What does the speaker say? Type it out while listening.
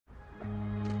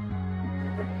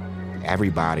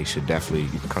everybody should definitely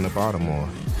come to Baltimore.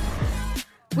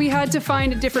 We had to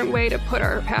find a different way to put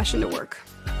our passion to work.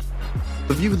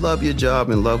 If you love your job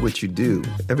and love what you do,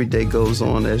 every day goes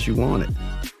on as you want it.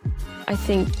 I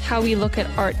think how we look at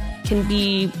art can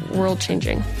be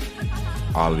world-changing.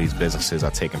 All of these businesses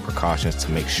are taking precautions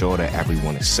to make sure that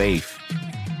everyone is safe.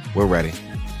 We're ready.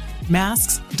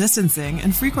 Masks, distancing,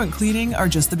 and frequent cleaning are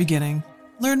just the beginning.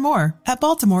 Learn more at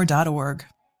baltimore.org.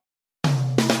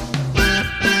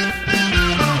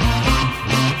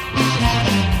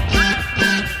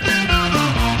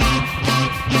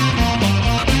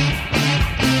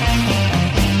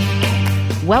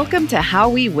 Welcome to How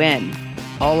We Win.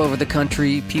 All over the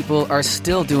country, people are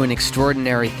still doing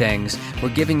extraordinary things. We're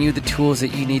giving you the tools that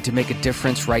you need to make a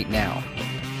difference right now.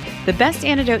 The best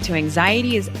antidote to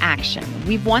anxiety is action.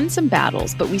 We've won some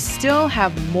battles, but we still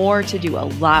have more to do, a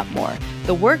lot more.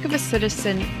 The work of a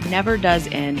citizen never does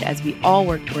end as we all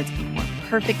work towards a more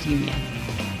perfect union.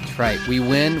 That's right. We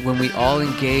win when we all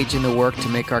engage in the work to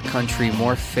make our country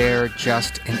more fair,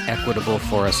 just, and equitable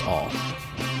for us all.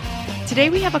 Today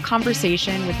we have a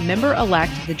conversation with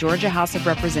member-elect of the Georgia House of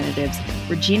Representatives,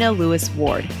 Regina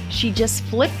Lewis-Ward. She just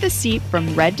flipped the seat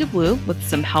from red to blue with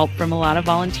some help from a lot of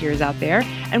volunteers out there.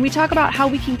 And we talk about how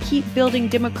we can keep building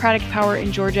Democratic power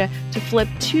in Georgia to flip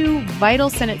 2 vital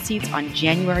Senate seats on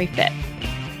January 5th.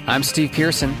 I'm Steve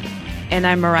Pearson. And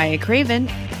I'm Mariah Craven.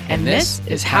 And this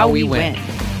is How We Win.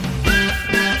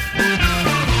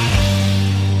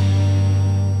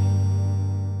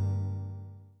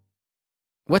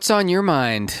 What's on your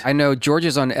mind? I know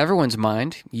Georgia's on everyone's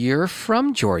mind. You're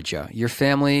from Georgia. Your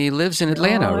family lives in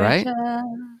Atlanta, right?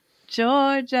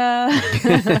 Georgia.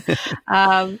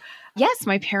 Yes,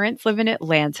 my parents live in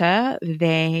Atlanta.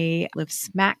 They live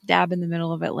smack dab in the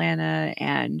middle of Atlanta.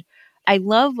 And I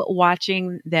love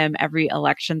watching them every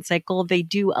election cycle. They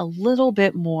do a little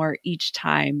bit more each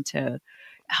time to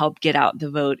help get out the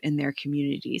vote in their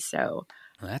community. So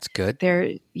that's good.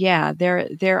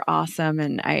 They're awesome,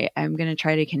 and I'm going to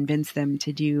try to convince them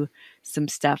to do some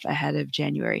stuff ahead of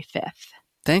January 5th.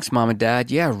 Thanks, Mom and Dad.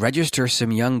 Yeah, register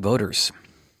some young voters.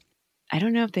 I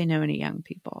don't know if they know any young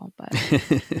people, but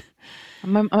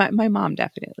my mom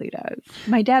definitely does.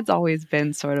 My dad's always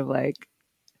been sort of like,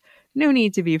 no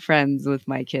need to be friends with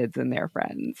my kids and their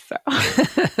friends. So,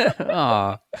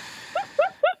 aw,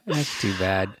 that's too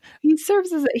bad. He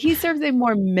serves a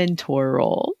more mentor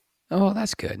role. Oh,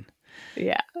 that's good.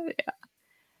 Yeah.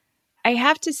 I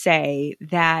have to say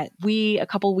that a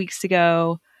couple weeks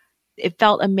ago, it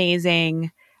felt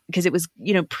amazing because it was,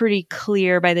 pretty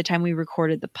clear by the time we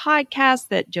recorded the podcast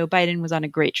that Joe Biden was on a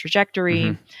great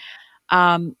trajectory.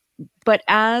 Mm-hmm. But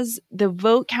as the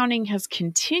vote counting has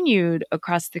continued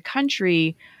across the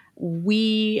country,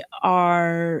 we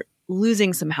are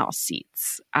losing some House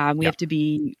seats. We have to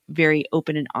be very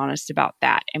open and honest about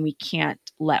that. And we can't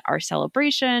let our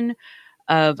celebration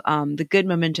of the good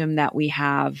momentum that we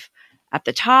have at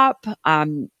the top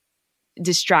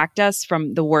distract us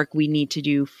from the work we need to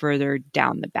do further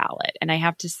down the ballot. And I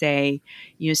have to say,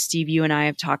 Steve, you and I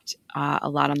have talked a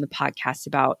lot on the podcast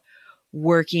about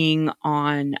working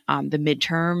on the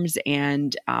midterms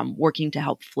and working to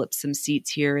help flip some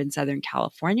seats here in Southern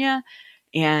California.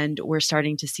 And we're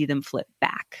starting to see them flip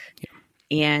back.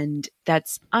 Yeah. And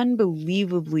that's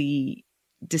unbelievably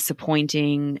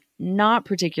disappointing, not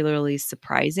particularly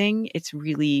surprising. It's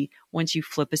really, once you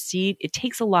flip a seat, it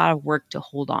takes a lot of work to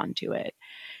hold on to it.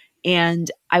 And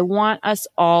I want us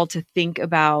all to think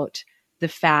about the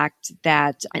fact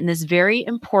that in this very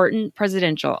important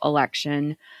presidential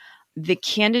election, the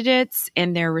candidates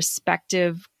and their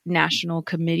respective national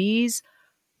committees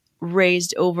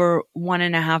raised over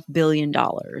 $1.5 billion.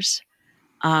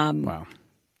 Wow.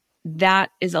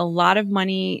 That is a lot of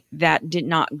money that did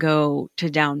not go to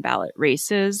down ballot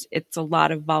races. It's a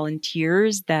lot of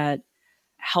volunteers that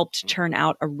helped turn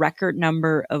out a record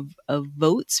number of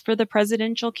votes for the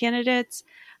presidential candidates,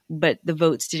 but the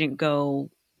votes didn't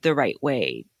go the right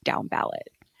way down ballot.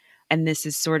 And this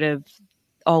is sort of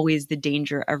always the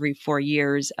danger every 4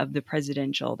 years of the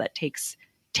presidential that takes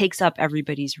up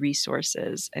everybody's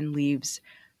resources and leaves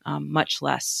much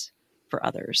less for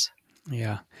others.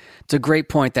 Yeah. It's a great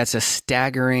point. That's a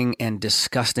staggering and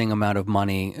disgusting amount of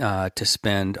money to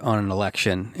spend on an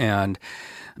election. And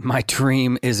my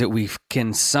dream is that we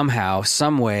can somehow,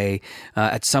 some way,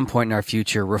 at some point in our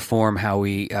future, reform how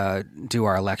we do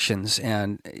our elections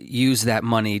and use that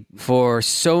money for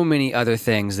so many other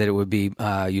things that it would be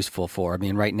useful for. I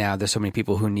mean, right now, there's so many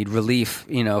people who need relief,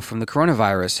 from the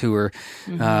coronavirus, who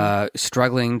are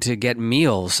struggling to get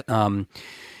meals.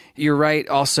 You're right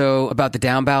also about the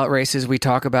down ballot races. We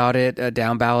talk about it.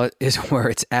 Down ballot is where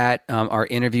it's at. Our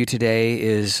interview today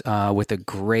is with a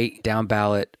great down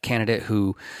ballot candidate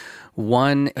who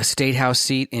won a state house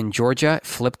seat in Georgia,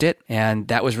 flipped it, and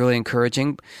that was really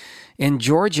encouraging. In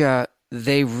Georgia,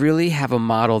 they really have a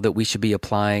model that we should be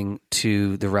applying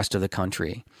to the rest of the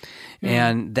country.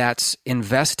 And that's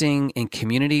investing in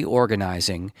community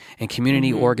organizing and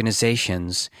community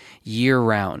organizations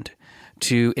year-round,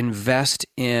 to invest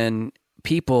in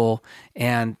people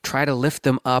and try to lift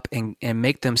them up and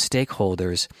make them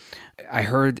stakeholders. I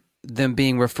heard them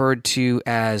being referred to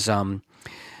as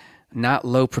not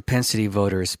low propensity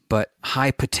voters, but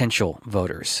high potential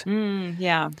voters.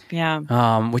 Yeah.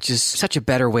 Which is such a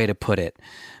better way to put it.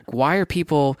 Why are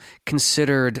people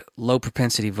considered low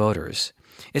propensity voters?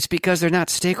 It's because they're not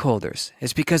stakeholders.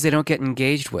 It's because they don't get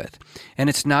engaged with. And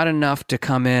it's not enough to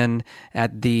come in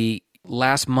at the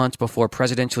last months before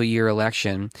presidential year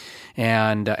election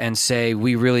and say,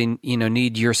 we really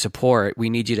need your support. We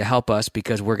need you to help us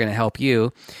because we're going to help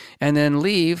you, and then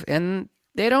leave and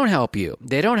they don't help you.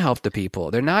 They don't help the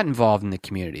people. They're not involved in the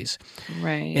communities.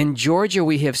 Right. In Georgia,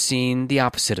 we have seen the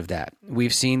opposite of that.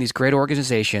 We've seen these great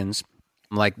organizations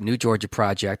like New Georgia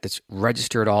Project that's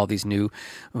registered all these new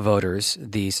voters,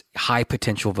 these high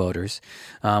potential voters.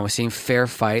 We're seeing Fair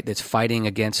Fight that's fighting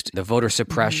against the voter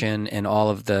suppression and all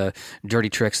of the dirty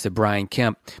tricks that Brian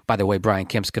Kemp, by the way, Brian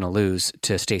Kemp's going to lose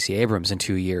to Stacey Abrams in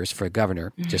 2 years for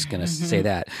governor. Just going to say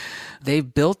that.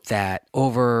 They've built that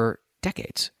over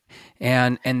decades.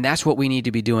 And that's what we need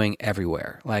to be doing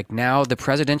everywhere. Like now the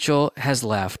presidential has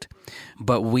left,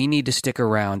 but we need to stick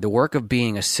around. The work of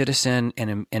being a citizen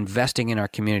and investing in our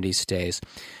communities stays.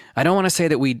 I don't want to say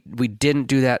that we didn't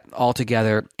do that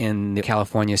altogether in the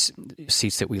California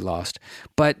seats that we lost,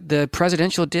 but the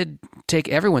presidential did take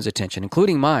everyone's attention,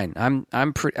 including mine.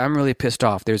 I'm really pissed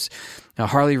off. There's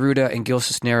Harley Ruda and Gil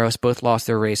Cisneros both lost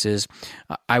their races.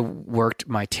 I worked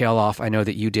my tail off. I know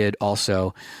that you did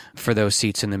also for those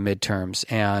seats in the midterms,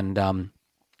 and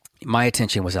my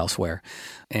attention was elsewhere,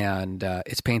 and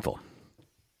it's painful.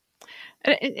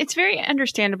 It's very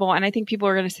understandable. And I think people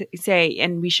are going to say,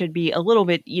 and we should be a little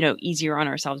bit, easier on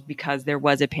ourselves because there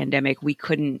was a pandemic. We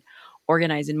couldn't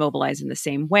organize and mobilize in the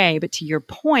same way. But to your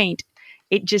point,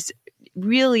 it just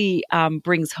really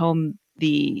brings home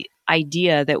the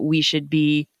idea that we should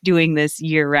be doing this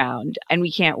year round, and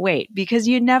we can't wait because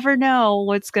you never know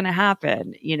what's going to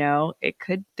happen.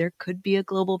 There could be a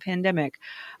global pandemic.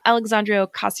 Alexandria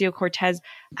Ocasio-Cortez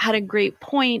had a great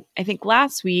point, I think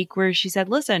last week, where she said,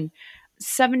 listen,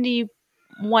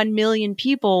 71 million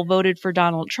people voted for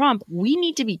Donald Trump. We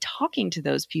need to be talking to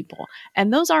those people.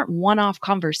 And those aren't one-off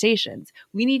conversations.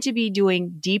 We need to be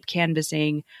doing deep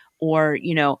canvassing or,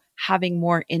 having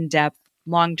more in-depth,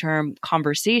 long-term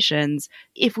conversations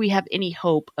if we have any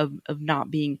hope of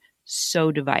not being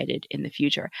so divided in the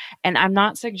future. And I'm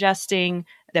not suggesting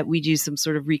that we do some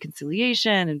sort of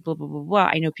reconciliation and blah, blah, blah, blah.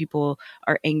 I know people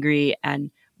are angry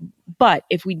but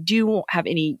if we do have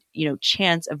any,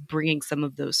 chance of bringing some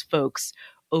of those folks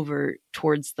over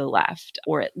towards the left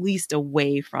or at least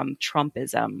away from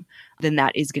Trumpism, then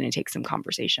that is going to take some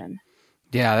conversation.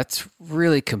 Yeah, that's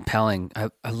really compelling.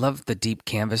 I love the deep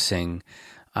canvassing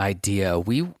idea.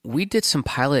 We did some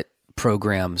pilot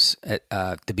programs at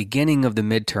the beginning of the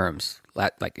midterms.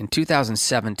 Like in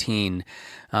 2017,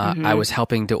 I was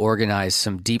helping to organize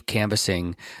some deep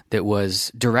canvassing that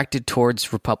was directed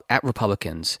towards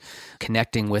Republicans,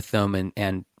 connecting with them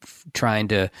and trying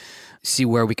to see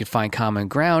where we could find common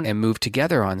ground and move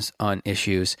together on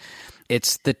issues.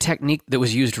 It's the technique that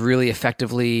was used really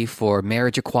effectively for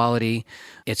marriage equality.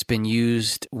 It's been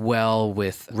used well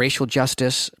with racial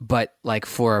justice, but like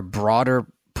for a broader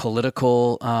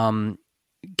political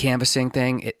canvassing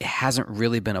thing, it hasn't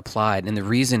really been applied. And the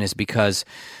reason is because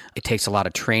it takes a lot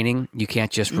of training. You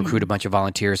can't just recruit a bunch of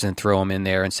volunteers and throw them in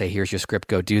there and say, here's your script,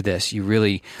 go do this. You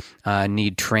really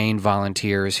need trained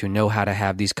volunteers who know how to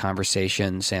have these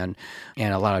conversations and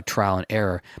a lot of trial and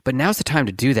error. But now's the time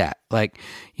to do that. Like,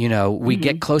 we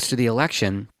get close to the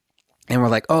election and we're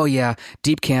like, oh yeah,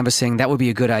 deep canvassing, that would be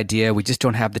a good idea. We just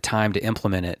don't have the time to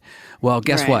implement it. Well,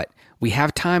 guess what? We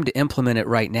have time to implement it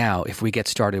right now if we get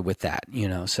started with that,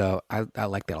 so I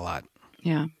like that a lot.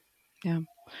 Yeah. Yeah.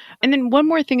 And then one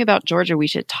more thing about Georgia we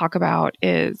should talk about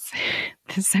is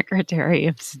the Secretary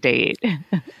of State.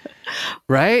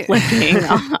 Right? Flicking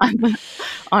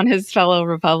on his fellow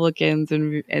Republicans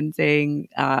and saying,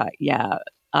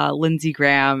 Lindsey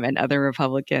Graham and other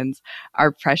Republicans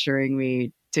are pressuring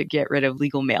me to get rid of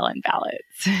legal mail-in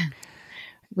ballots.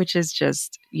 Which is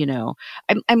just,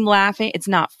 I'm laughing. It's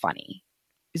not funny.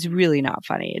 is really not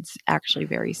funny. It's actually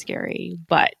very scary,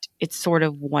 but it's sort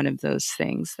of one of those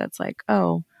things that's like,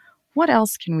 oh, what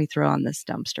else can we throw on this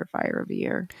dumpster fire of a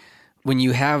year? When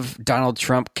you have Donald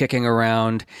Trump kicking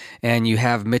around and you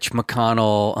have Mitch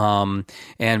McConnell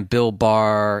and Bill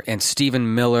Barr and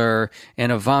Stephen Miller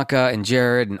and Ivanka and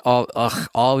Jared and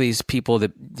all these people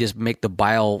that just make the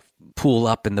bile pool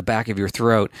up in the back of your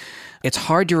throat, it's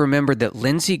hard to remember that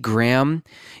Lindsey Graham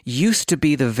used to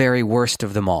be the very worst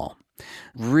of them all.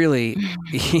 Really,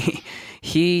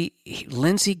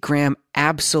 Lindsey Graham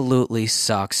absolutely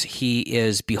sucks. He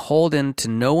is beholden to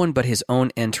no one but his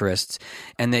own interests,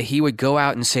 and that he would go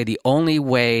out and say the only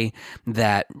way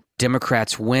that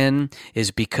Democrats win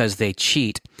is because they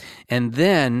cheat, and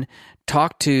then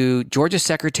talk to Georgia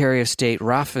Secretary of State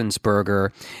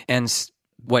Raffensperger, and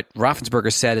what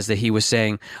Raffensperger said is that he was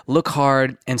saying, look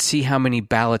hard and see how many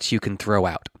ballots you can throw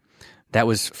out. That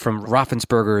was from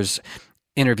Raffensperger's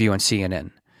interview on CNN.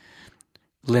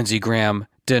 Lindsey Graham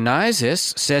denies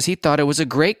this, says he thought it was a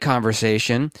great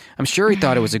conversation. I'm sure he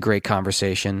thought it was a great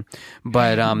conversation,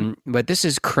 but this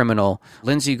is criminal.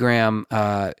 Lindsey Graham,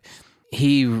 they're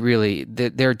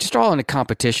just all in a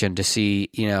competition to see,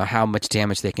 how much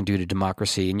damage they can do to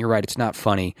democracy. And you're right, it's not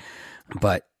funny,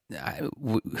 but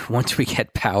once we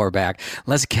get power back,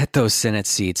 let's get those Senate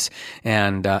seats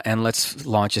and let's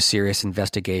launch a serious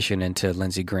investigation into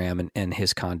Lindsey Graham and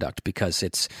his conduct, because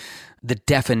it's the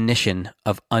definition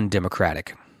of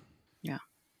undemocratic. Yeah.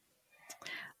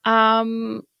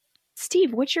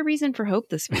 Steve, what's your reason for hope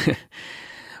this week?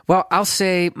 Well, I'll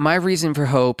say my reason for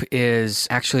hope is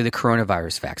actually the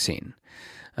coronavirus vaccine.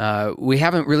 We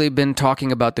haven't really been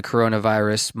talking about the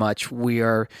coronavirus much. We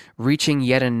are reaching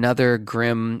yet another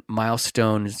grim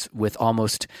milestone with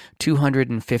almost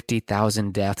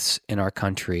 250,000 deaths in our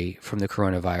country from the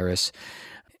coronavirus.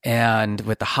 And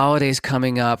with the holidays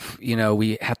coming up,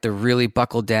 we have to really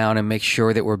buckle down and make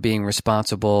sure that we're being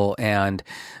responsible and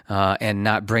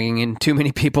not bringing in too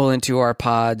many people into our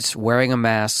pods, wearing a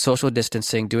mask, social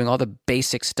distancing, doing all the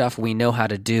basic stuff we know how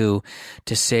to do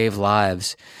to save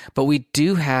lives. But we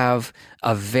do have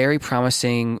a very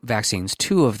promising vaccines,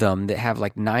 2 of them that have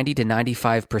like 90 to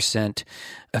 95%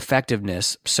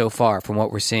 effectiveness so far from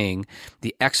what we're seeing.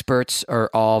 The experts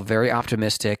are all very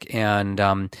optimistic,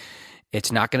 and it's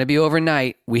not going to be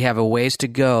overnight. We have a ways to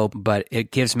go, but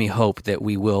it gives me hope that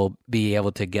we will be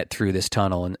able to get through this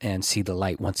tunnel and see the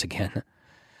light once again.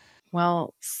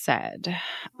 Well said.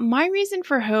 My reason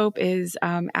for hope is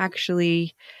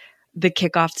actually the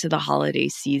kickoff to the holiday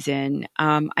season.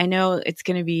 I know it's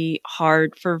going to be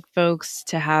hard for folks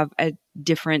to have a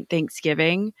different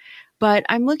Thanksgiving, but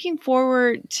I'm looking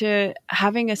forward to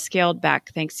having a scaled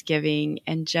back Thanksgiving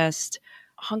and just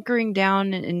hunkering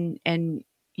down and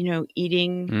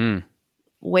eating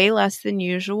way less than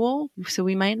usual. So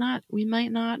we might not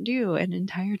do an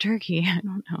entire turkey. I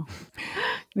don't know.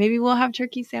 Maybe we'll have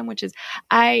turkey sandwiches.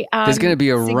 There's going to be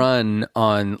a run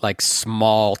on like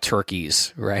small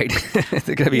turkeys, right?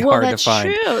 They're going to be hard to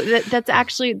find. True.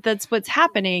 That's what's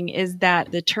happening is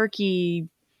that the turkey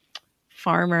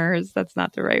farmers, that's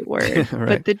not the right word,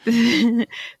 right. But the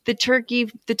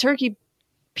turkey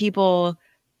people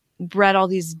bred all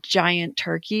these giant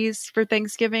turkeys for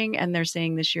Thanksgiving, and they're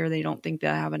saying this year they don't think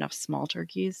they'll have enough small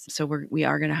turkeys. So we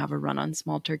are going to have a run on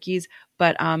small turkeys.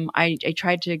 But I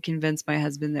tried to convince my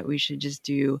husband that we should just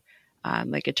do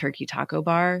like a turkey taco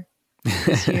bar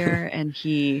this year, and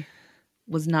he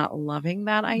was not loving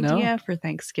that idea for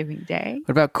Thanksgiving Day.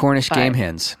 What about Cornish game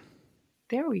hens?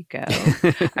 There we go.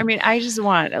 I mean, I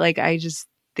just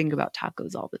think about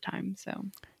tacos all the time. So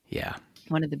yeah.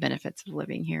 One of the benefits of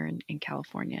living here in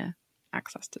California,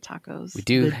 access to tacos. We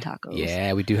do. Good tacos.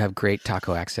 Yeah, we do have great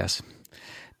taco access.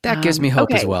 That gives me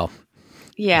hope as well.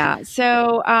 Yeah.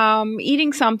 So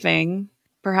eating something,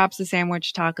 perhaps a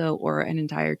sandwich, taco, or an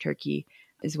entire turkey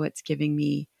is what's giving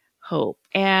me hope.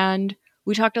 And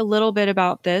we talked a little bit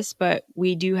about this, but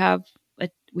we do have a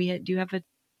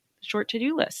short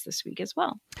to-do list this week as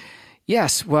well.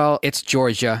 Yes, well, it's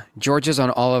Georgia. Georgia's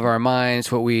on all of our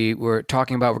minds. What we were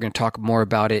talking about, we're going to talk more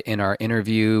about it in our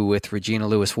interview with Regina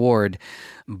Lewis-Ward,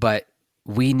 but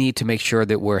we need to make sure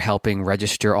that we're helping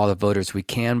register all the voters we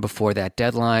can before that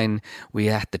deadline. We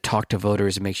have to talk to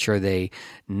voters and make sure they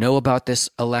know about this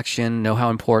election, know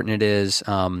how important it is.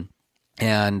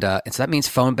 And so that means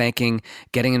phone banking,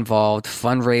 getting involved,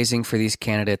 fundraising for these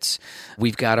candidates.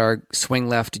 We've got our Swing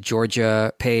Left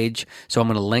Georgia page, so I'm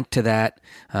going to link to that.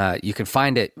 You can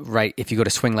find it right if you go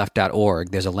to swingleft.org.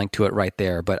 There's a link to it right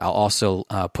there, but I'll also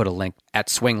put a link at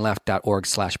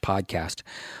swingleft.org/podcast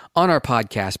on our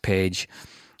podcast page.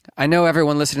 I know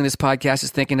everyone listening to this podcast is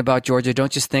thinking about Georgia.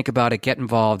 Don't just think about it. Get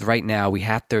involved right now.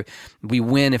 We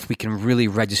win if we can really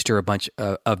register a bunch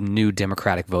of new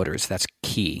Democratic voters. That's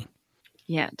key.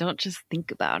 Yeah, don't just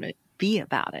think about it. Be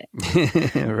about it.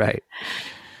 Right.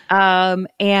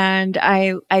 And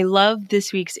I love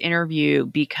this week's interview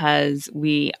because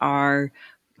we are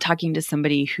talking to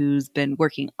somebody who's been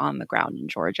working on the ground in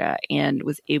Georgia and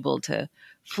was able to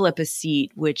flip a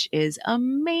seat, which is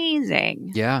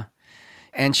amazing. Yeah.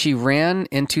 And she ran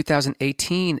in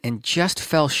 2018 and just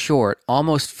fell short,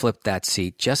 almost flipped that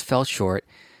seat, just fell short,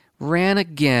 ran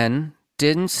again,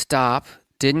 didn't stop,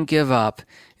 didn't give up,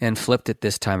 and flipped it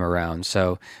this time around.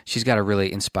 So she's got a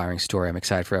really inspiring story. I'm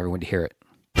excited for everyone to hear it.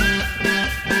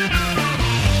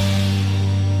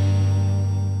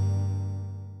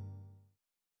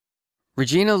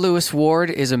 Regina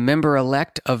Lewis-Ward is a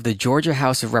member-elect of the Georgia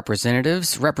House of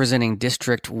Representatives, representing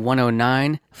District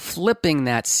 109, flipping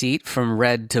that seat from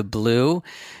red to blue.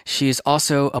 She is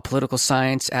also a political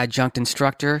science adjunct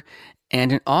instructor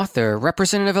and an author.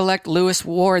 Representative-elect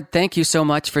Lewis-Ward, thank you so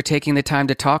much for taking the time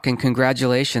to talk, and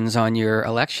congratulations on your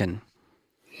election.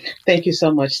 Thank you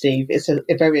so much, Steve. It's a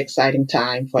very exciting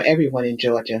time for everyone in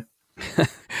Georgia.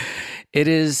 It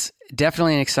is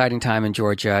definitely an exciting time in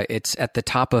Georgia. It's at the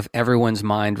top of everyone's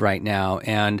mind right now.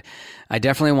 And I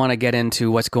definitely want to get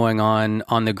into what's going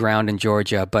on the ground in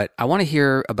Georgia. But I want to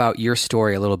hear about your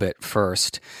story a little bit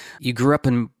first. You grew up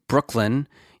in Brooklyn.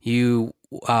 You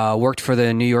worked for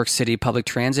the New York City Public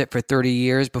Transit for 30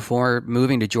 years before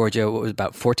moving to Georgia, what was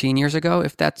about 14 years ago,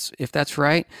 if that's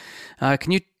right.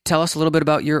 Can you tell us a little bit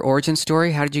about your origin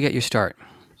story? How did you get your start?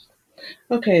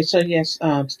 Okay, so yes,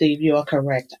 Steve, you are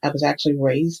correct. I was actually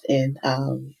raised in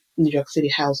New York City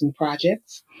housing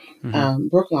projects. Mm-hmm.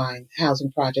 Brookline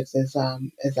housing projects is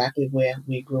exactly where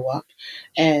we grew up.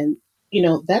 And,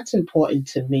 that's important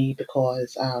to me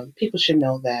because people should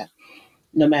know that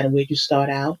no matter where you start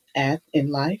out at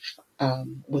in life,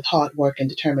 with hard work and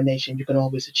determination, you can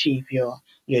always achieve your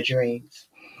dreams.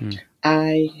 Mm.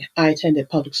 I attended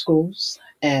public schools,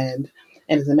 and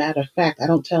as a matter of fact, I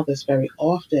don't tell this very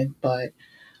often, but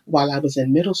while I was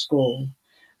in middle school,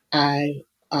 I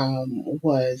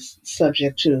was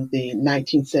subject to the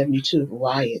 1972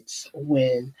 riots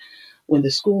when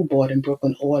the school board in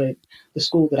Brooklyn ordered the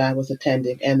school that I was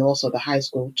attending and also the high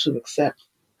school to accept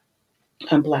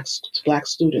black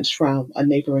students from a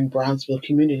neighboring Brownsville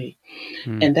community.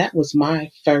 Mm. And that was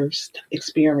my first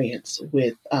experience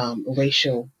with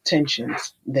racial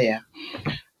tensions there.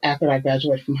 After I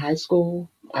graduated from high school,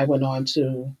 I went on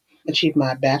to achieve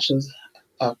my bachelor's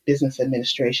of business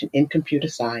administration in computer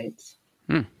science.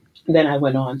 Hmm. Then I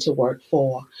went on to work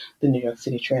for the New York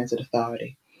City Transit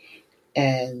Authority.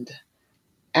 And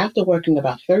after working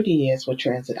about 30 years with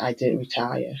transit, I did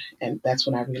retire. And that's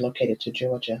when I relocated to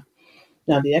Georgia.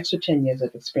 Now, the extra 10 years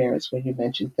of experience, where you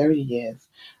mentioned 30 years,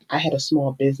 I had a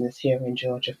small business here in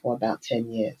Georgia for about 10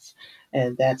 years.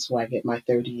 And that's where I get my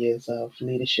 30 years of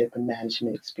leadership and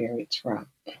management experience from.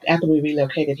 After we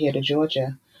relocated here to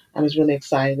Georgia, I was really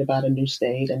excited about a new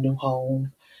state, a new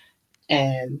home.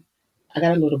 And I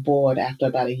got a little bored after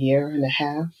about a year and a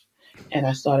half. And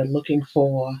I started looking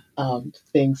for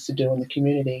things to do in the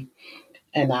community.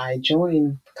 And I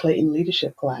joined Clayton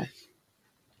Leadership class.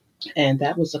 And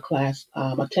that was a class,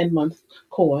 a 10-month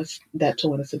course that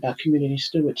taught us about community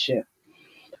stewardship.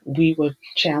 We were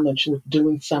challenged with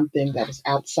doing something that was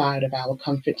outside of our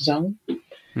comfort zone.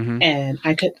 Mm-hmm. And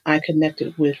I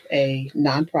connected with a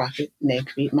nonprofit named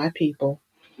Feed My People.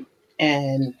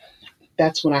 And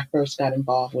that's when I first got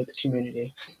involved with the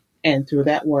community. And through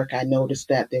that work, I noticed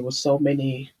that there were so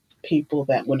many people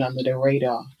that went under the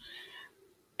radar.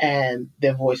 And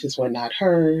their voices were not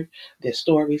heard. Their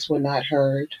stories were not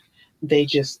heard. They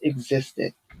just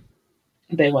existed.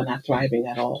 They were not thriving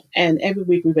at all. And every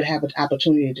week we would have an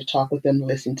opportunity to talk with them,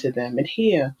 listen to them, and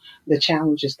hear the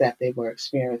challenges that they were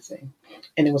experiencing.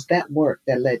 And it was that work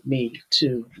that led me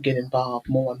to get involved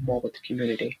more and more with the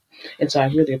community. And so I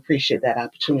really appreciate that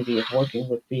opportunity of working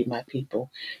with Feed My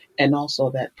People, and also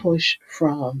that push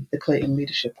from the Clayton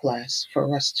Leadership class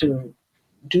for us to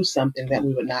do something that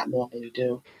we would not normally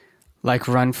do. Like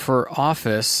run for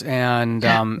office, and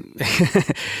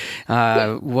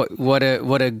what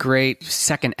a great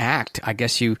second act. I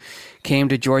guess you came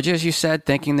to Georgia, as you said,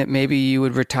 thinking that maybe you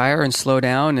would retire and slow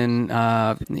down, and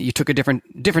you took a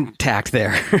different tact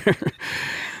there.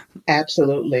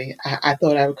 Absolutely. I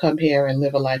thought I would come here and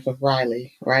live a life of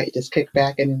Riley, right? Just kick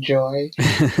back and enjoy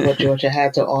what Georgia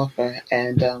had to offer,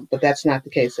 and but that's not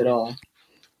the case at all.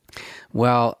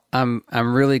 Well, I'm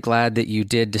really glad that you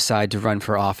did decide to run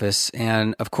for office.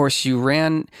 And of course, you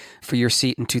ran for your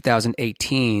seat in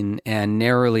 2018 and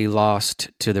narrowly lost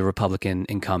to the Republican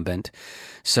incumbent.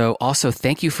 So also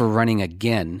thank you for running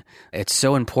again. It's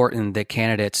so important that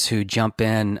candidates who jump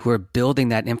in, who are building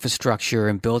that infrastructure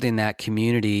and building that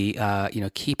community,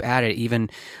 keep at it. Even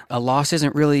a loss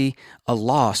isn't really a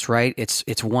loss, right?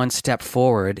 It's one step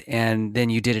forward. And then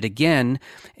you did it again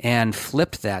and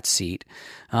flipped that seat.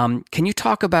 Can you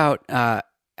talk about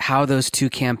how those two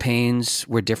campaigns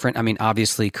were different? I mean,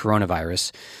 obviously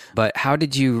coronavirus, but how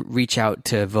did you reach out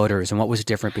to voters and what was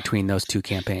different between those two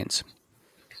campaigns?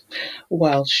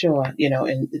 Well, sure.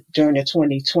 And during the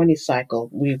 2020 cycle,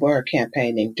 we were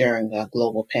campaigning during a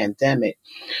global pandemic.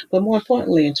 But more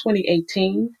importantly, in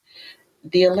 2018,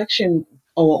 the election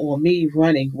or me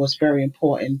running was very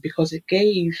important because it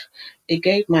gave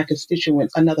my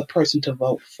constituents another person to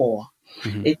vote for.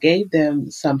 Mm-hmm. It gave them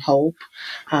some hope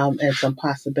and some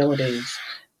possibilities.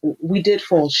 We did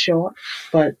fall short,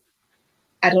 but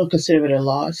I don't consider it a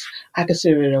loss. I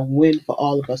consider it a win for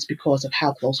all of us because of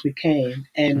how close we came.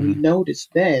 And we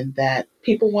noticed then that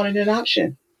people wanted an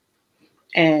option.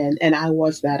 And I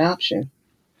was that option.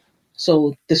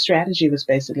 So the strategy was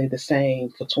basically the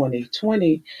same for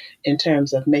 2020 in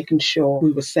terms of making sure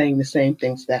we were saying the same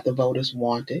things that the voters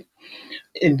wanted.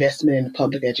 Investment in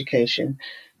public education.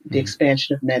 The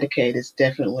expansion of Medicaid is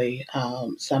definitely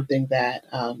something that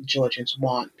Georgians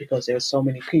want because there are so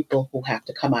many people who have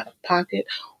to come out of pocket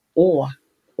or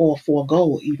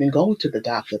forego even going to the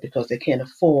doctor because they can't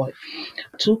afford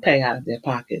to pay out of their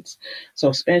pockets. So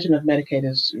expansion of Medicaid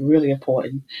is really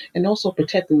important, and also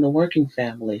protecting the working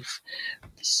families.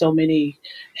 So many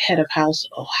head of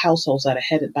households that are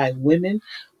headed by women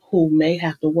who may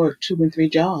have to work 2 and 3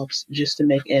 jobs just to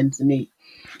make ends meet.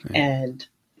 And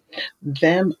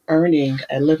them earning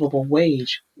a livable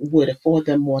wage would afford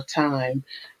them more time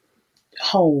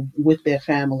home with their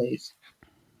families.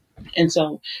 And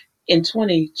so in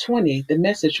 2020, the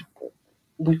message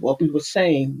we were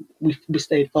saying, we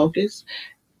stayed focused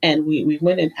and we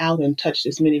went out and touched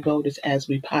as many voters as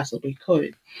we possibly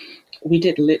could. We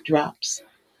did lit drops,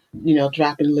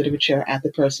 dropping literature at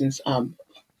the person's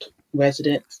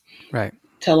residence, right?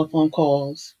 Telephone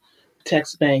calls,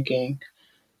 text banking,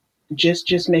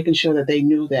 just making sure that they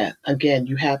knew that, again,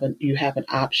 you have an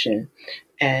option,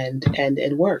 and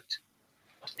it worked.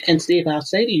 And Steve, I'll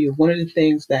say to you, one of the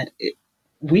things that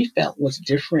we felt was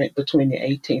different between the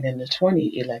 18 and the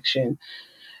 20 election,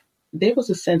 there was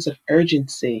a sense of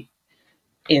urgency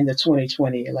in the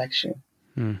 2020 election.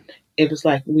 It was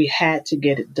like we had to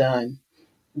get it done.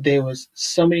 There was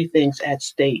so many things at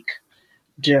stake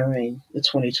during the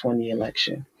 2020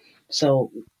 election. So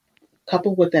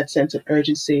coupled with that sense of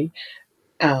urgency,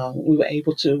 we were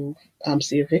able to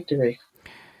see a victory.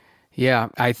 Yeah,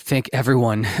 I think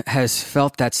everyone has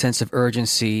felt that sense of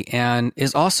urgency and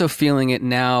is also feeling it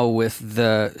now with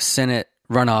the Senate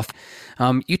runoff.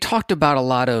 You talked about a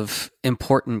lot of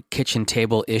important kitchen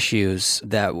table issues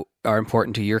that are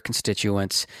important to your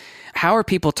constituents. How are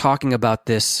people talking about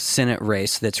this Senate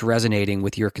race that's resonating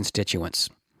with your constituents?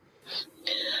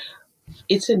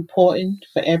 It's important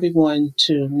for everyone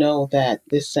to know that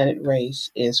this Senate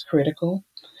race is critical.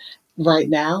 Right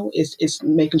now, it's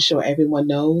making sure everyone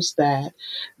knows that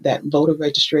voter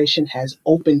registration has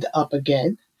opened up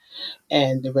again.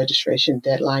 And the registration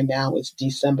deadline now is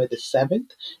December the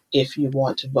 7th if you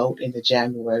want to vote in the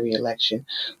January election.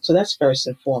 So that's first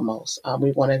and foremost.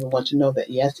 We want everyone to know that,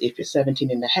 yes, if you're 17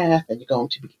 and a half and you're going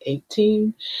to be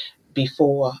 18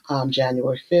 before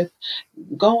January 5th,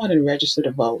 go on and register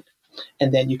to vote.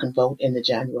 And then you can vote in the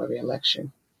January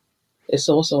election. It's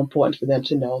also important for them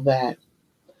to know that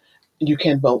you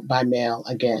can vote by mail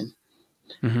again.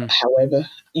 However,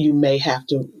 you may have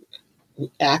to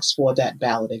ask for that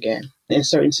ballot again. In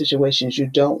certain situations, you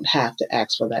don't have to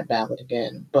ask for that ballot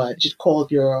again, but just call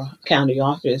your county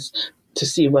office to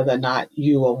see whether or not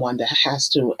you are one that has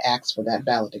to ask for that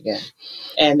ballot again.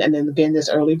 And then again, there's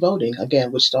early voting,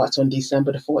 again, which starts on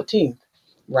December the 14th,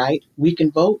 right? We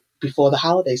can vote before the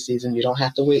holiday season. You don't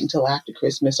have to wait until after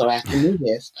Christmas or after New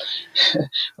Year's,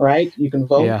 right? You can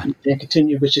vote and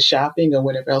continue with your shopping or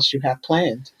whatever else you have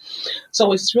planned.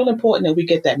 So it's really important that we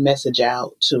get that message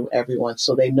out to everyone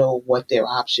so they know what their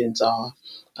options are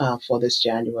for this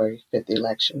January 5th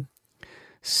election.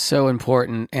 So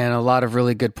important, and a lot of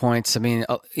really good points. I mean,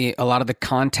 a lot of the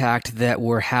contact that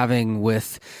we're having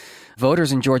with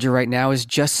voters in Georgia right now is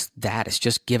just that. It's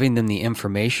just giving them the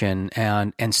information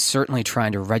and certainly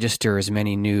trying to register as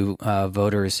many new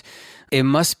voters. It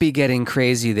must be getting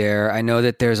crazy there. I know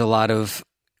that there's a lot of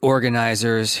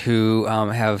organizers who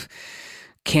have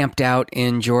camped out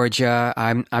in Georgia.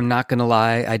 I'm not going to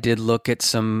lie. I did look at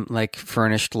some like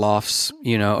furnished lofts,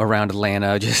 around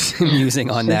Atlanta, just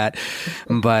musing on that.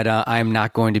 But I'm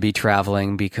not going to be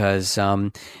traveling because,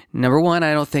 number one,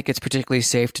 I don't think it's particularly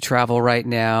safe to travel right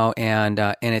now. And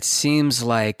it seems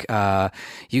like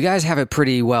you guys have it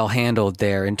pretty well handled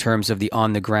there in terms of the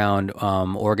on the ground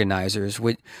organizers.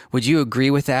 Would you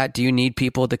agree with that? Do you need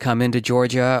people to come into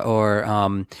Georgia, or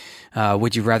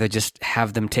would you rather just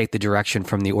have them take the direction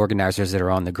from the organizers that are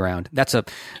on the ground? That's a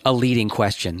leading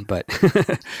question, but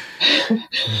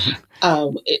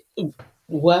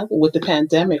well, with the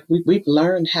pandemic, we've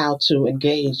learned how to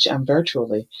engage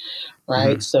virtually,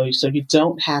 right? Mm-hmm. So you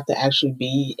don't have to actually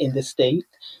be in the state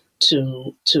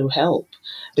to help.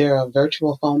 There are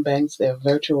virtual phone banks, there are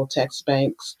virtual text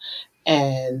banks,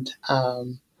 and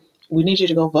we need you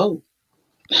to go vote.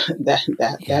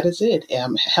 That is it.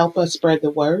 Help us spread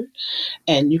the word,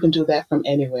 and you can do that from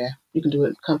anywhere. You can do it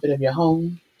in the comfort of your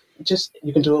home.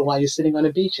 You can do it while you're sitting on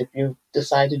a beach if you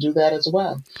decide to do that as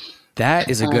well. That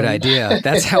is a good idea.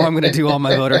 That's how I'm going to do all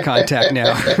my voter contact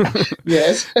now.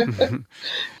 Yes.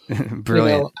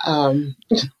 Brilliant.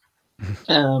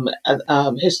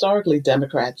 Historically,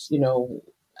 Democrats,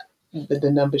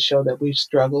 the numbers show that we've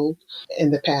struggled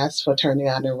in the past for turning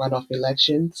out in runoff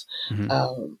elections.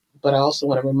 Mm-hmm. But I also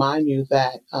want to remind you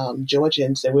that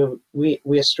Georgians,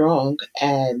 we're strong,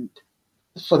 and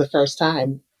for the first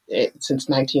time since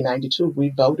 1992, we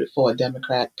voted for a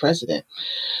Democrat president.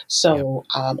 So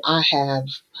I have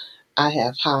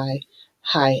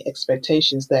high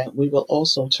expectations that we will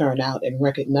also turn out in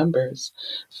record numbers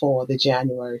for the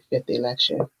January 5th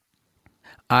election.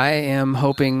 I am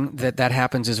hoping that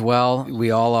happens as well.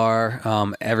 We all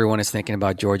are. Everyone is thinking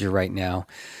about Georgia right now.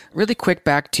 Really quick,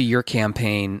 back to your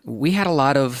campaign. We had a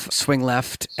lot of swing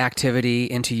left activity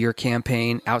into your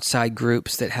campaign, outside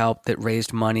groups that helped, that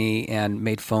raised money and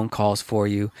made phone calls for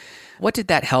you. What did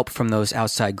that help from those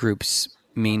outside groups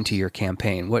mean to your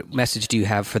campaign? What message do you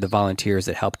have for the volunteers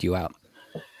that helped you out?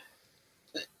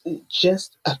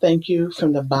 Just a thank you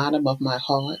from the bottom of my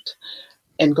heart.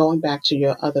 And going back to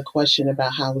your other question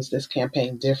about how was this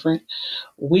campaign different,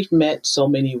 we've met so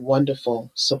many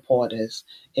wonderful supporters,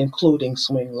 including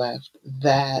Swing Left,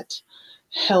 that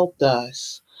helped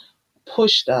us,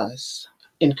 pushed us,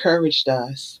 encouraged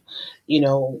us,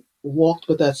 walked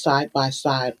with us side by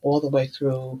side all the way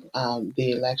through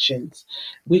the elections.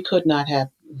 We could not have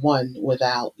won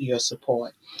without your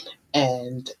support.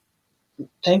 And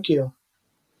thank you.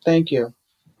 Thank you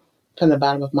from the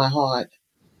bottom of my heart.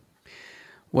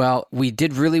 Well, we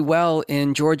did really well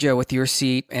in Georgia with your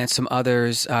seat and some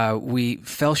others. We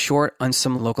fell short on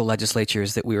some local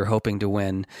legislatures that we were hoping to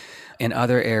win in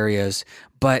other areas.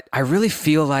 But I really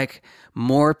feel like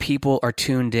more people are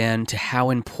tuned in to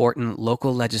how important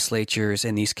local legislatures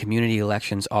and these community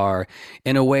elections are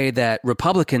in a way that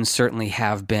Republicans certainly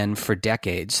have been for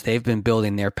decades. They've been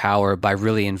building their power by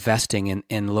really investing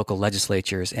in local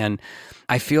legislatures. And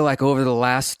I feel like over the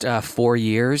last 4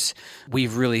 years,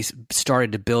 we've really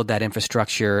started to build that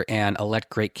infrastructure and elect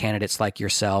great candidates like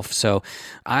yourself. So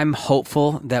I'm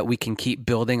hopeful that we can keep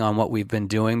building on what we've been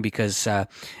doing because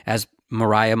as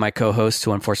Mariah, my co-host,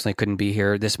 who unfortunately couldn't be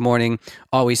here this morning,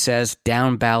 always says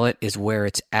down ballot is where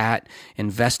it's at.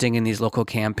 Investing in these local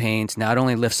campaigns not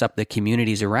only lifts up the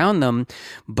communities around them,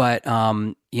 but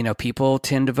people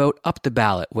tend to vote up the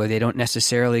ballot where they don't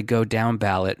necessarily go down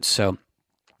ballot. So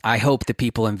I hope that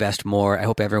people invest more. I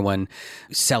hope everyone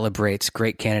celebrates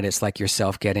great candidates like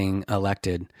yourself getting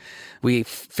elected. We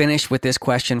finish with this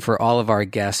question for all of our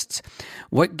guests.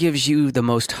 What gives you the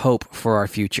most hope for our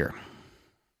future?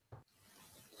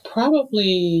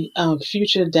 Probably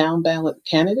future down ballot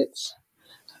candidates.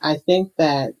 I think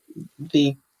that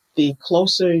the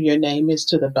closer your name is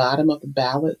to the bottom of the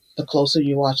ballot, the closer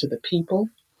you are to the people.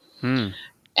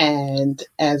 And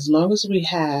as long as we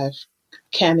have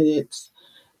candidates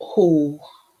who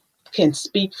can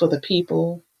speak for the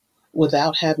people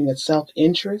without having a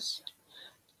self-interest,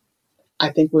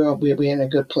 I think we're in a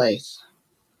good place.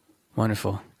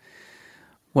 Wonderful.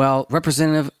 Well,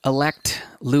 Representative-elect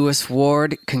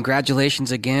Lewis-Ward,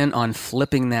 congratulations again on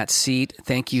flipping that seat.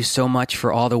 Thank you so much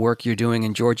for all the work you're doing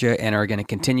in Georgia and are going to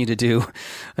continue to do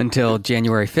until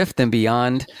January 5th and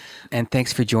beyond. And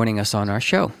thanks for joining us on our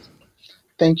show.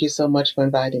 Thank you so much for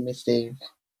inviting me, Steve.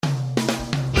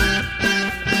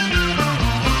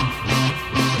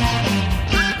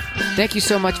 Thank you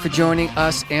so much for joining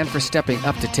us and for stepping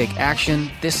up to take action.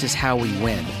 This is how we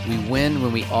win. We win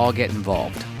when we all get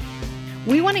involved.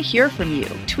 We want to hear from you.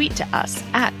 Tweet to us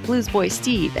at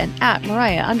BluesBoySteve and at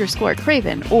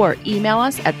Mariah_Craven or email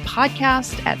us at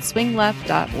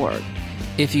podcast@swingleft.org.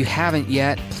 If you haven't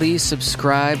yet, please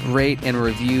subscribe, rate, and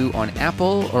review on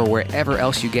Apple or wherever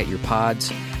else you get your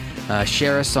pods.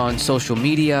 Share us on social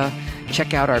media.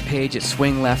 Check out our page at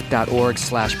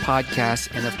swingleft.org/podcast.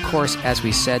 And of course, as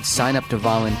we said, sign up to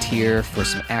volunteer for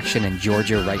some action in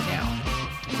Georgia right now.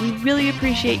 We really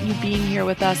appreciate you being here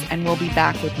with us, and we'll be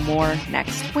back with more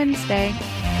next Wednesday.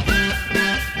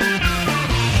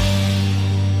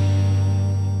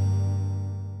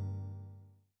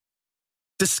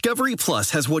 Discovery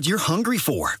Plus has what you're hungry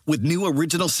for, with new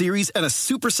original series and a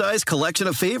supersized collection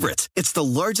of favorites. It's the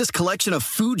largest collection of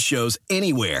food shows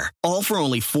anywhere, all for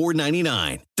only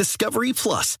 $4.99. Discovery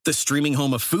Plus, the streaming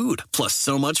home of food, plus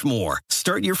so much more.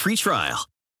 Start your free trial